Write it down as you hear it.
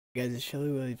Hey guys, it's Shelly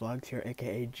Willie Vlogs here,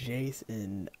 aka Jace,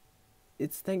 and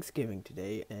it's Thanksgiving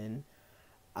today, and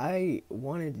I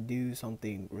wanted to do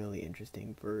something really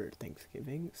interesting for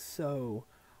Thanksgiving, so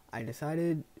I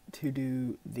decided to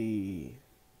do the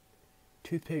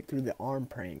toothpick through the arm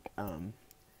prank, and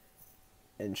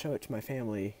show it to my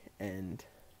family, and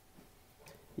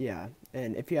yeah,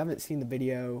 and if you haven't seen the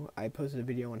video, I posted a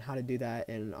video on how to do that,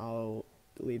 and I'll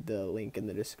leave the link in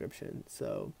the description,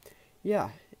 so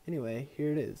yeah, anyway,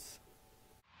 here it is.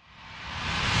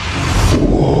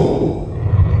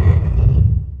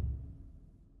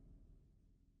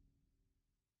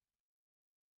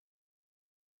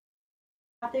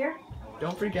 Out there?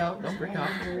 Don't freak out, don't freak out.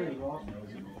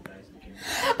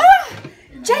 Ah!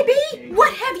 JB,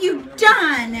 what have you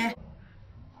done?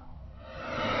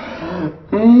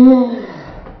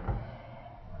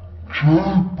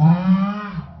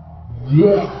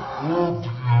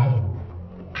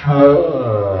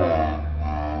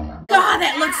 God,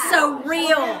 that looks so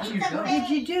real. What did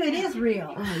you do? It is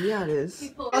real. Oh, yeah, it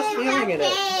is. I was feeling it.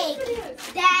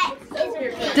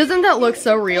 Doesn't that look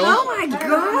so real? Oh my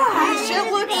gosh,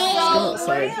 it looks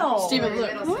so real. Steven,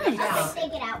 look. What?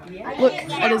 Look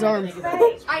at his arm.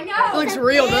 I know. It looks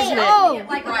real, doesn't it? Oh.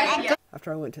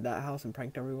 After I went to that house and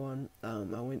pranked everyone,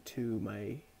 I went to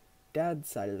my dad's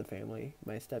side of the family,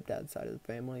 my stepdad's side of the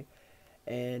family,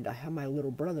 and I had my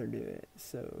little brother do it.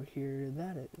 So here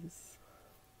that is.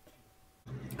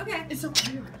 Okay. You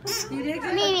did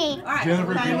good? Mimi. All right.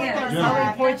 Jennifer, Jennifer. Jennifer. How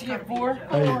many points you get? 4?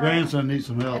 Hey, your grandson needs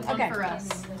some help. Okay. For us.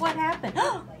 What happened?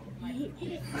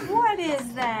 What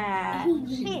is that?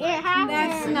 It happened.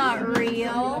 That's not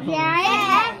real. Yeah, it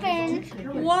happened.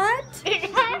 What?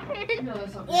 It happened.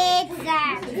 It's a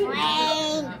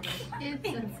prank.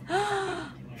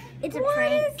 It's a What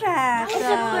prank. is that? It's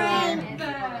a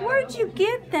prank. Where'd you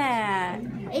get that?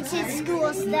 It's his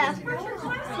school stuff.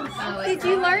 Did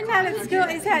you learn that at school?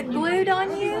 Is that glued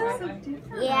on you?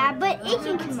 Yeah, but it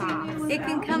can come off. It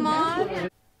can come on?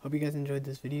 Hope you guys enjoyed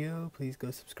this video. Please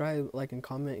go subscribe, like, and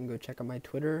comment, and go check out my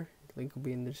Twitter. Link will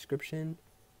be in the description.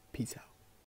 Peace out.